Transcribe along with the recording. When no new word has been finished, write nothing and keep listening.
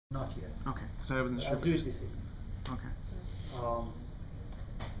Not yet. Okay, so I wasn't sure. I'll do it this evening. Okay.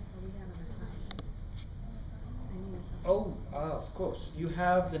 Of course. You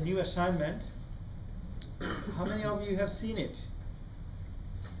have the new assignment. How many of you have seen it?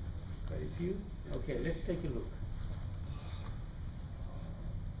 Very few? Okay, let's take a look.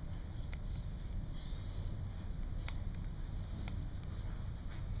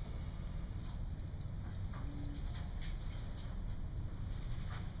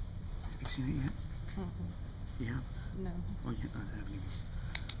 Have you seen it yet? You have? No. Oh, yeah, I haven't even.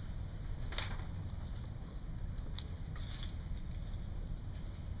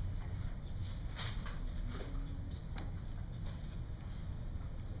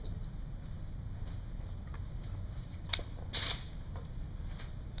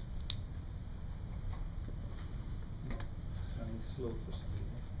 Running slow for some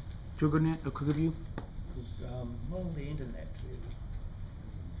reason. Too good net, a quick view? Well, the internet really.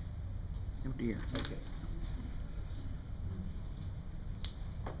 Oh dear. Okay.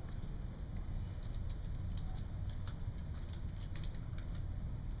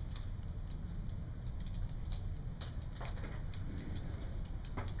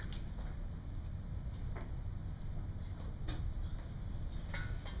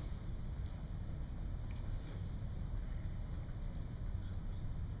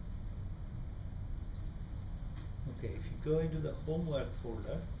 Okay, if you go into the homework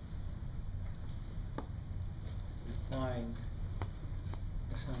folder, you find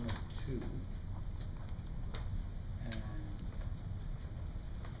assignment 2 and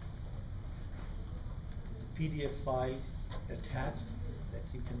there's a PDF file attached that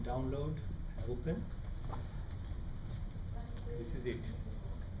you can download and open. This is it.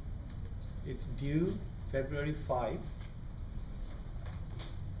 It's due February 5,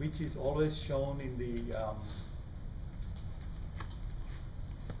 which is always shown in the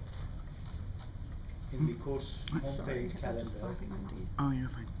course homepage calendar. Oh, yeah,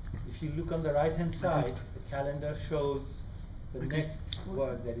 fine. If you look on the right hand side, the calendar shows the next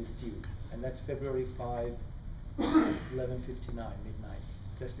work that is due, and that's February 5, 11:59, midnight,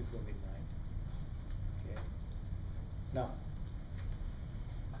 just before midnight. Okay. Now,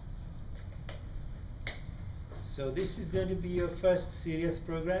 so this is going to be your first serious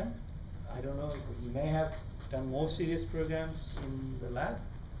program. I don't know, you may have done more serious programs in the lab.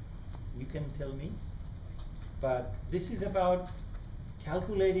 You can tell me. But this is about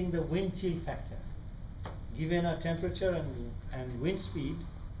calculating the wind chill factor. Given a temperature and wind speed,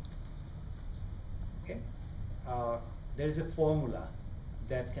 okay, there is a formula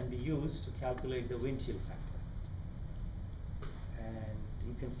that can be used to calculate the wind chill factor. And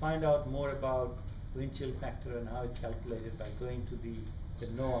you can find out more about wind chill factor and how it's calculated by going to the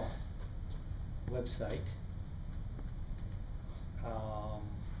NOAA website.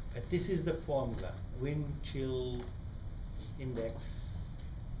 But this is the formula, wind chill index.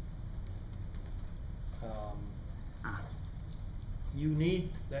 You need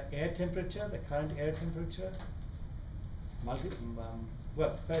the air temperature, the current air temperature.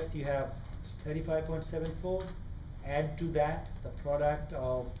 Well, first you have 35.74. Add to that the product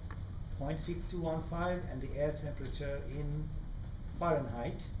of 0.6215 and the air temperature in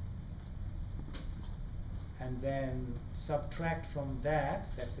Fahrenheit. And then subtract from that,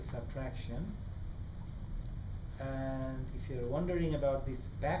 that's the subtraction. And if you're wondering about this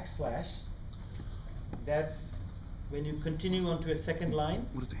backslash, that's when you continue on to a second line.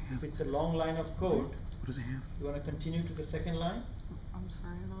 What does it have? If it's a long line of code, What does it have? you want to continue to the second line. I'm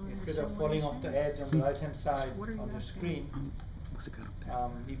sorry, I don't Instead understand of what falling you're off the saying. edge on the right hand side What are you on your asking? screen, What's it got up there?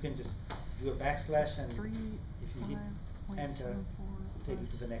 you can just do a backslash and 3, if you hit 5, enter, 0.74 take you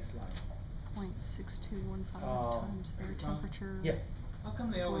to the next line. 0.6215 times air temperature. Yes. How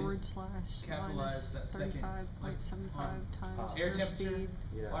come they always / capitalize that second, like, 35.75 times air air temperature? speed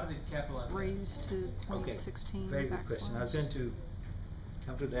Yeah. Why do they capitalize that? raised to Okay, 0.16 very good question. I was going to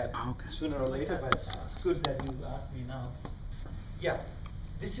come to that Okay. sooner or later, but it's good that you asked me now. Yeah,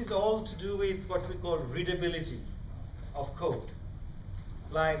 this is all to do with what we call readability of code.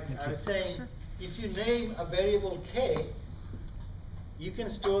 Like I was saying, Sure. if you name a variable k, you can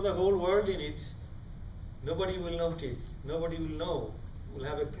store the whole world in it. Nobody will notice. Nobody will know. Will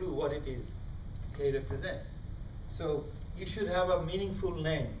have a clue what it is k represents. So you should have a meaningful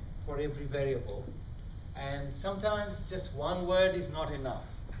name for every variable. And sometimes just one word is not enough.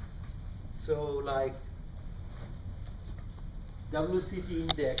 So like WCT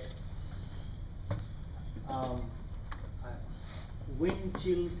index, wind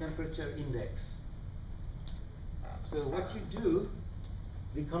chill temperature index. So what you do,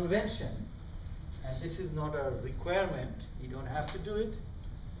 the convention, and this is not a requirement, you don't have to do it,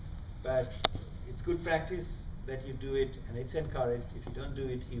 but it's good practice that you do it, and it's encouraged. If you don't do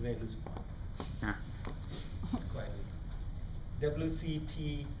it, you may lose points. Yeah. It's quite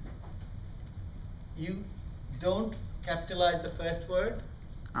WCT. You don't capitalize the first word,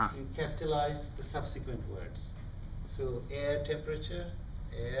 you capitalize the subsequent words. So air temperature,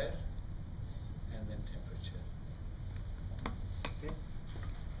 air, and then temperature. Okay?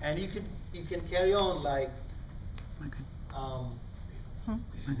 And you can carry on like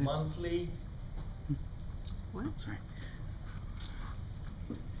monthly. What? Sorry.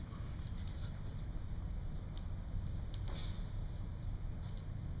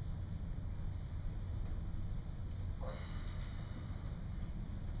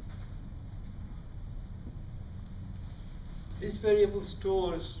 This variable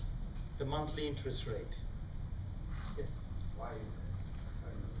stores the monthly interest rate. Yes. Why is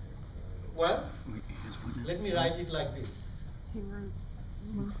that? Well, Wait, here's one. let me write it like this. He wrote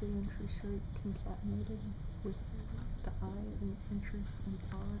monthly interest rate concatenated with the I and interest and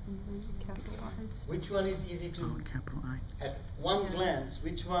R and rate capitalized. Which one is easy Oh, to, capital I. at one Yeah. glance,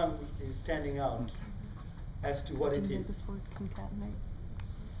 which one is standing out as to what Do it you know is? this word concatenate?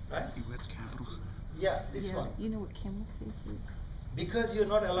 Right? With capitals. Yeah, this Yeah, one. you know what camel case is? Because you're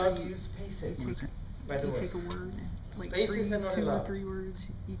not allowed to use spaces, You What's take, it? by the you way. take a word, like Spaces three, are not two allowed. or three words,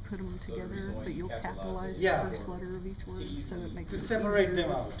 you put them So the together, reason why but you you'll capitalize capitalize it the Yeah. first letter of each word, so easily- it makes To it separate easier them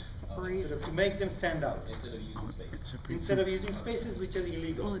to out. separate. To make them stand out. Instead of using space. Instead of using spaces which are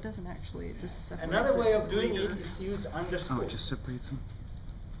illegal. Well, it doesn't actually, it just separates Another way it of to doing clear. it is to use Oh, underscore. it just separates them.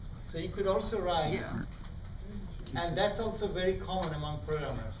 So you could also write, Yeah. and that's also very common among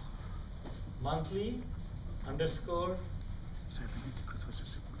programmers. Monthly, underscore, Sorry, I need to cross out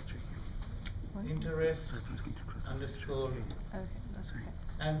just a picture here. What? interest, Sorry, I was going to cross out a picture. underscore, Okay, that's Sorry. okay.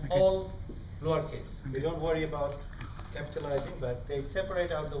 and Okay. all lowercase. They Okay. don't worry about capitalizing, but they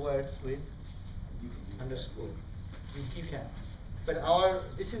separate out the words with You can use underscore. that. You can.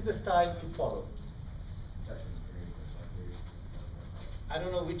 But this is the style we follow. That's what the creative was like, I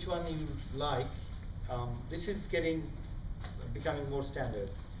don't know which one you like. This is becoming more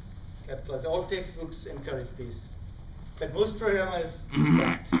standard. Capitalize. All textbooks encourage this, but most programmers use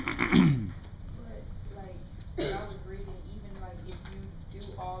that. But like, when I was reading, even like if you do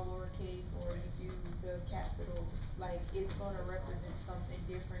all lowercase or you do the capital, like it's gonna represent something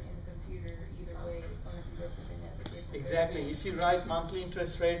different in the computer. Either way, it's going to represent as a different. Exactly. variable. If you write monthly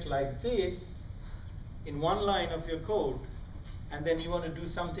interest rate like this in one line of your code, and then you want to do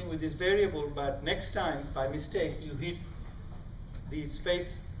something with this variable, but next time by mistake you hit the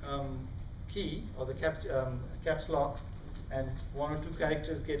space key or the caps lock, and one or two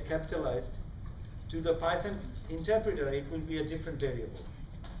characters get capitalized, to the Python interpreter it will be a different variable.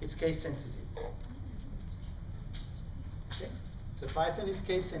 It's case sensitive. Okay? So Python is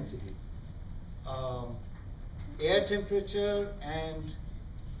case sensitive. Air temperature and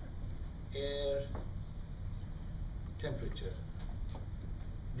air temperature.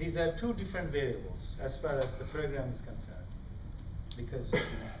 These are two different variables as far as the program is concerned, because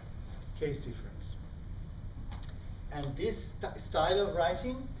case difference. And this style of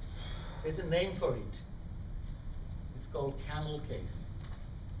writing, there's a name for it. It's called camel case.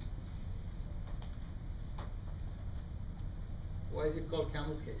 Why is it called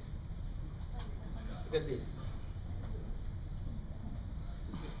camel case? Look at this.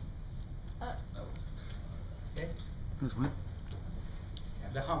 Okay? Who's what?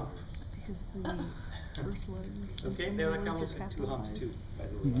 The hump. Because the first letters. in Okay, some there are words camels with two humps too, capitalized. by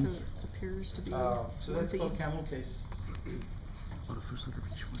the way. So it appears to be So that's lumpy. called camel case. Oh, the first letter of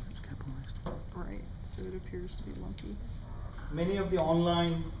each one is capitalized. Right, so it appears to be lumpy. Many of the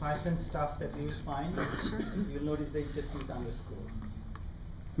online Python stuff that you find, Sure. you'll notice they just use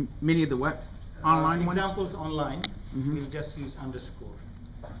underscore. Many of the what? Online ones? Examples online, Mhm. we'll just use underscore.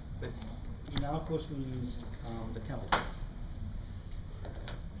 But in our course, we'll use the camel case.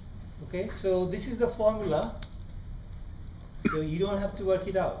 Okay, so this is the formula. So you don't have to work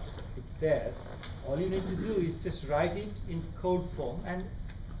it out. It's there. All you need to do is just write it in code form, and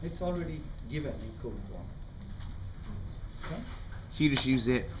it's already given in code form. Okay? So you just use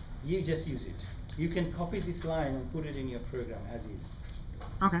it. You just use it. You can copy this line and put it in your program as is.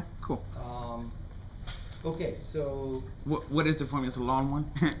 Okay, cool. Okay, so What is the formula? It's a long one?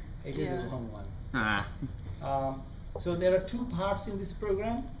 it is Yeah. a long one. Ah. So there are two parts in this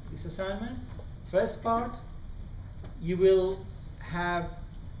program, this assignment. First part, you will have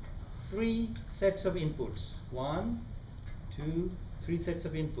 3 sets of inputs. 1, 2, 3 sets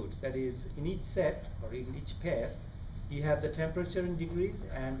of inputs. That is, in each set or in each pair, you have the temperature in degrees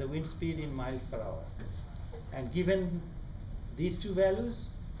and the wind speed in miles per hour. And given these two values,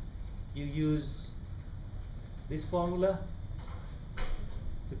 you use this formula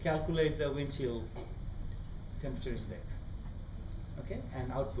to calculate the wind chill temperature index, okay,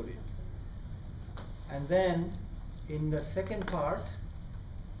 and output it. And then in the second part,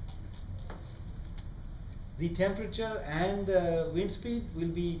 the temperature and the wind speed will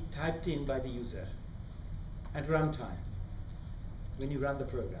be typed in by the user at runtime when you run the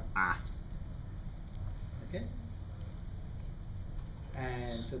program. Okay?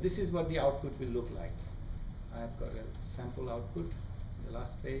 And so this is what the output will look like. I've got a sample output, the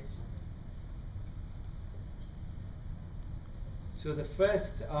last page. So the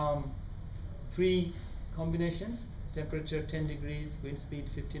first 3 combinations, temperature 10 degrees, wind speed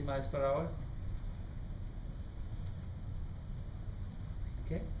 15 miles per hour.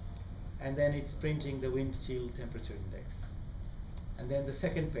 Okay? And then it's printing the wind chill temperature index. And then the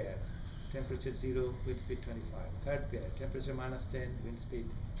second pair, temperature 0, wind speed 25. Third pair, temperature minus 10, wind speed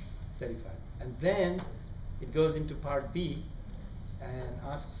 35. And then it goes into part B and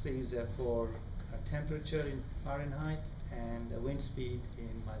asks the user for a temperature in Fahrenheit and a wind speed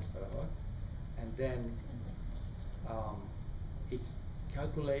in miles per hour. And then it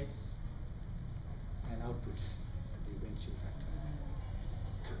calculates and outputs the wind chill factor.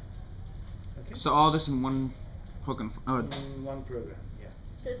 Okay? So all this in one program. In one program, yeah.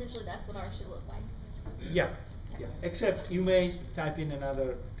 So essentially that's what ours should look like. Yeah, yeah. Except you may type in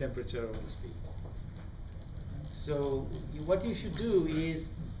another temperature or wind speed. So what you should do is,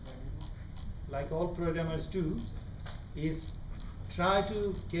 like all programmers do, is try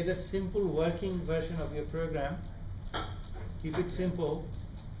to get a simple working version of your program. Keep it simple.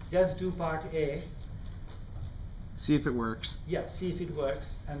 Just do part A. See if it works. Yeah, see if it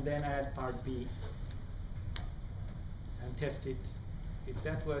works, and then add part B and test it. If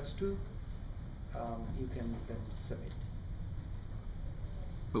that works too, you can then submit.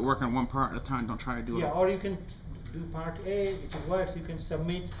 But work on one part at a time. Don't try to do it. Yeah, or you can do part A. If it works, you can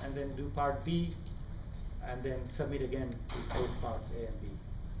submit and then do part B, and then submit again with both parts A and B.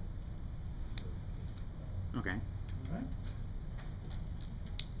 Okay.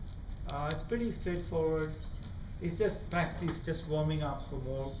 All right. It's pretty straightforward. It's just practice, just warming up for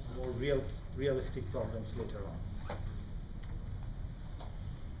more realistic problems later on.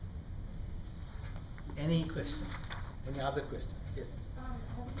 Any questions? Any other questions? Yes. Have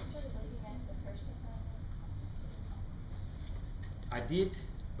you started looking at the first assignment? I did,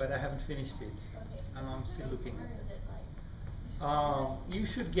 but I haven't finished it. Okay. And I'm still looking Where at is it. it like? You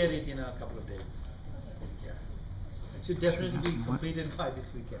should get it in a couple of days. Okay. Yeah. It should definitely be Asking what? completed by this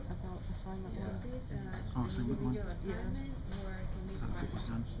weekend. About assignment Yeah. 1. Oh, assignment 1.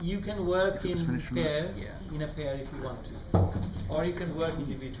 You can work If it's in finished or not. pair, Yeah. in a pair if you want to, or you can work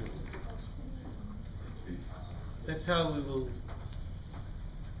individually. That's how we will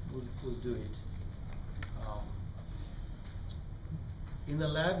we'll do it. In the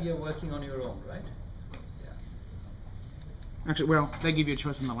lab, you're working on your own, right? Yeah. Actually, well, they give you a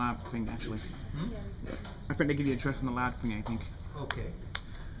choice in the lab thing. Actually, Hmm? I think they give you a choice in the lab thing. I think. Okay.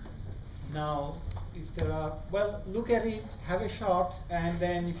 Now, if there are, well, look at it, have a shot, and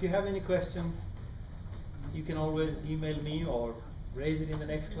then if you have any questions, you can always email me or raise it in the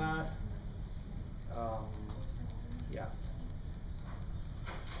next class. Yeah.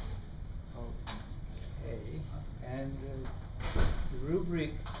 Okay. And the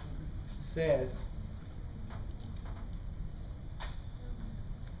rubric says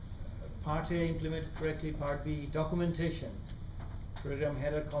Part A implemented correctly, Part B documentation, program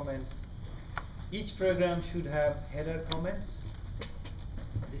header comments. Each program should have header comments.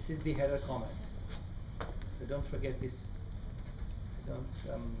 This is the header comment. So don't forget this. Don't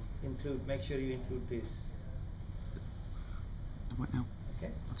make sure you include this. What now?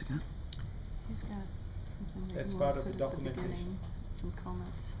 Okay? What's it got? He's got something that That's you part want of to the put at documentation. beginning, some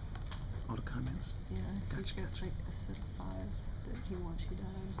comments. All the comments. Yeah, he's Gotcha, got gotcha. like a set of 5 that he wants you to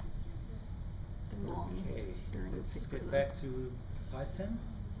add. They're long Okay. during the Let's paper get though. back to Python.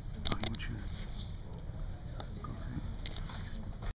 Oh, you want your